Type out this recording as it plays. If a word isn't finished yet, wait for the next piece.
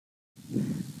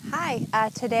Hi,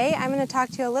 today I'm going to talk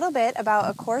to you a little bit about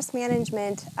a course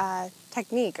management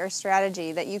technique or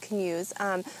strategy that you can use.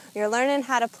 You're learning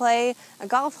how to play a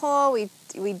golf hole.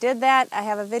 We did that. I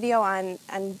have a video on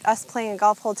us playing a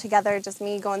golf hole together, just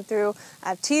me going through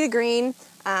tee to green,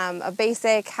 a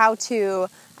basic how to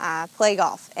play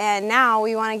golf. And now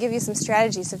we want to give you some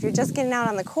strategies. So if you're just getting out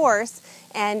on the course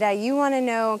and you want to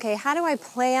know, okay, how do I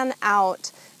plan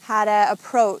out how to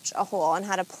approach a hole and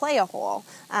how to play a hole.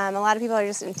 A lot of people are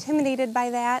just intimidated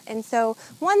by that, and so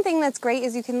one thing that's great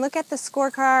is you can look at the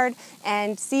scorecard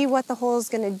and see what the hole is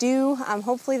going to do.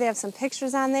 Hopefully they have some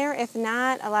pictures on there. If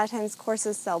not, a lot of times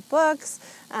courses sell books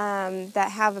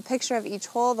that have a picture of each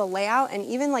hole, the layout, and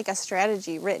even like a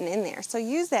strategy written in there. So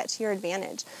use that to your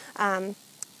advantage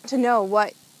to know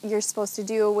what you're supposed to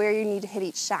do, where you need to hit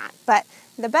each shot. But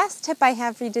the best tip I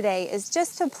have for you today is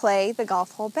just to play the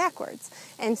golf hole backwards.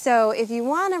 And so if you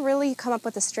want to really come up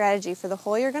with a strategy for the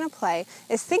hole you're going to play,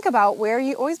 is think about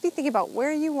always be thinking about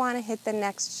where you want to hit the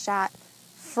next shot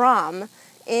from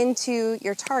into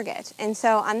your target. And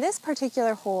so on this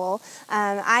particular hole,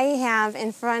 I have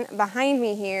behind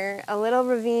me here, a little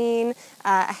ravine,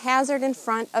 a hazard in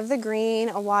front of the green,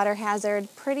 a water hazard,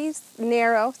 pretty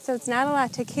narrow, so it's not a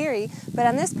lot to carry. But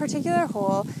on this particular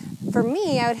hole, for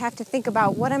me, I would have to think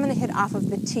about what I'm going to hit off of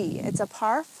the tee. It's a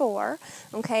par 4,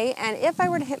 okay? And if I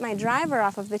were to hit my driver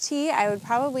off of the tee, I would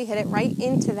probably hit it right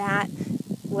into that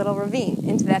little ravine,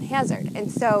 into that hazard. And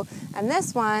so on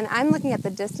this one, I'm looking at the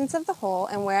distance of the hole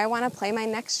and where I want to play my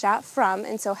next shot from.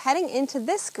 And so heading into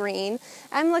this green,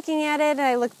 I'm looking at it and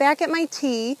I look back at my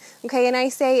tee, okay, and I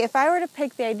say if I were to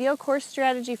pick the ideal course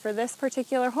strategy for this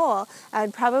particular hole, I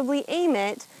would probably aim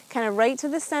it kind of right to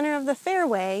the center of the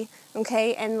fairway,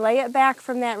 okay, and lay it back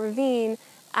from that ravine.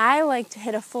 I like to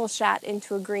hit a full shot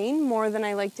into a green more than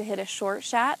I like to hit a short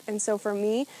shot. And so for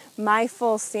me, my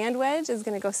full sand wedge is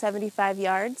going to go 75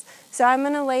 yards. So I'm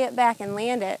going to lay it back and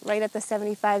land it right at the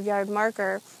 75-yard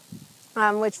marker,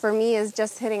 which for me is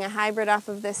just hitting a hybrid off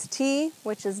of this tee,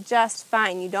 which is just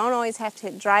fine. You don't always have to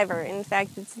hit driver. In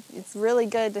fact, it's really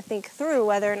good to think through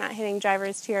whether or not hitting driver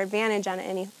is to your advantage on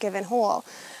any given hole.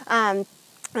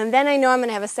 And then I know I'm going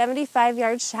to have a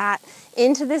 75-yard shot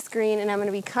into this green, and I'm going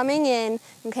to be coming in,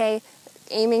 okay,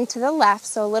 aiming to the left,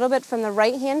 so a little bit from the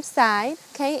right-hand side,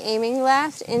 okay, aiming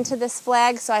left into this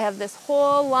flag, so I have this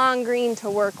whole long green to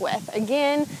work with.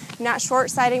 Again, not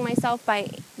short-siding myself by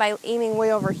aiming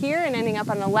way over here and ending up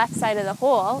on the left side of the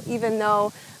hole, even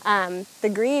though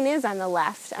the green is on the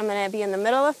left. I'm going to be in the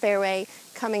middle of the fairway,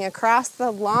 coming across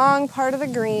the long part of the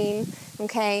green,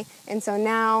 okay, and so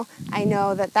now I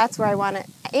know that that's where I want to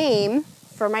aim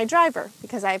for my driver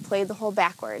because I played the hole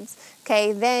backwards.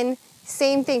 Okay, then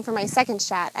same thing for my second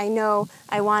shot. I know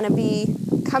I want to be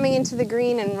coming into the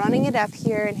green and running it up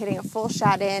here and hitting a full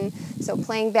shot in, so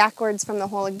playing backwards from the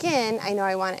hole again, I know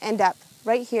I want to end up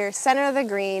right here, center of the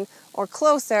green, or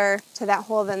closer to that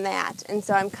hole than that. And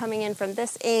so I'm coming in from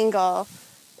this angle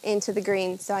into the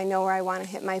green, so I know where I want to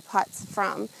hit my putts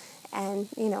from. And,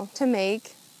 you know, to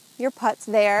make your putts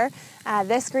there.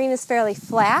 This green is fairly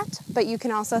flat, but you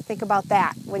can also think about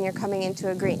that when you're coming into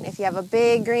a green. If you have a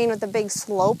big green with a big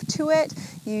slope to it,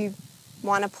 you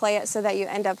want to play it so that you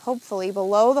end up hopefully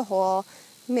below the hole,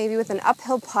 maybe with an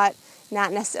uphill putt,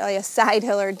 not necessarily a side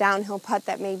hill or downhill putt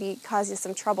that maybe cause you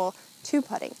some trouble to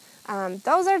putting.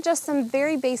 Those are just some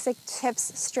very basic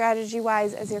tips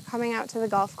strategy-wise as you're coming out to the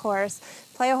golf course.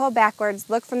 Play a hole backwards,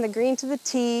 look from the green to the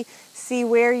tee, see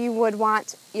where you would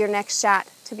want your next shot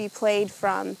to be played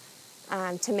from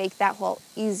to make that hole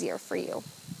easier for you.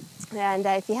 And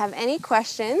if you have any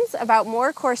questions about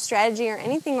more course strategy or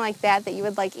anything like that that you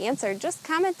would like answered, just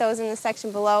comment those in the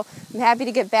section below. I'm happy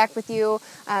to get back with you,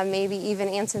 maybe even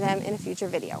answer them in a future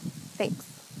video. Thanks.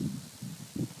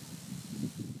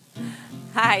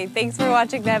 Hi, thanks for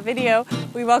watching that video.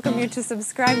 We welcome you to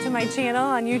subscribe to my channel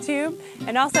on YouTube,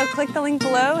 and also click the link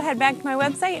below, head back to my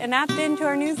website and opt into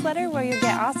our newsletter where you'll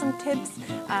get awesome tips,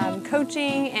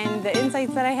 coaching, and the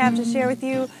insights that I have to share with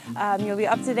you. You'll be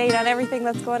up to date on everything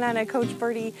that's going on at Coach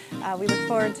Birdie. We look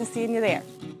forward to seeing you there.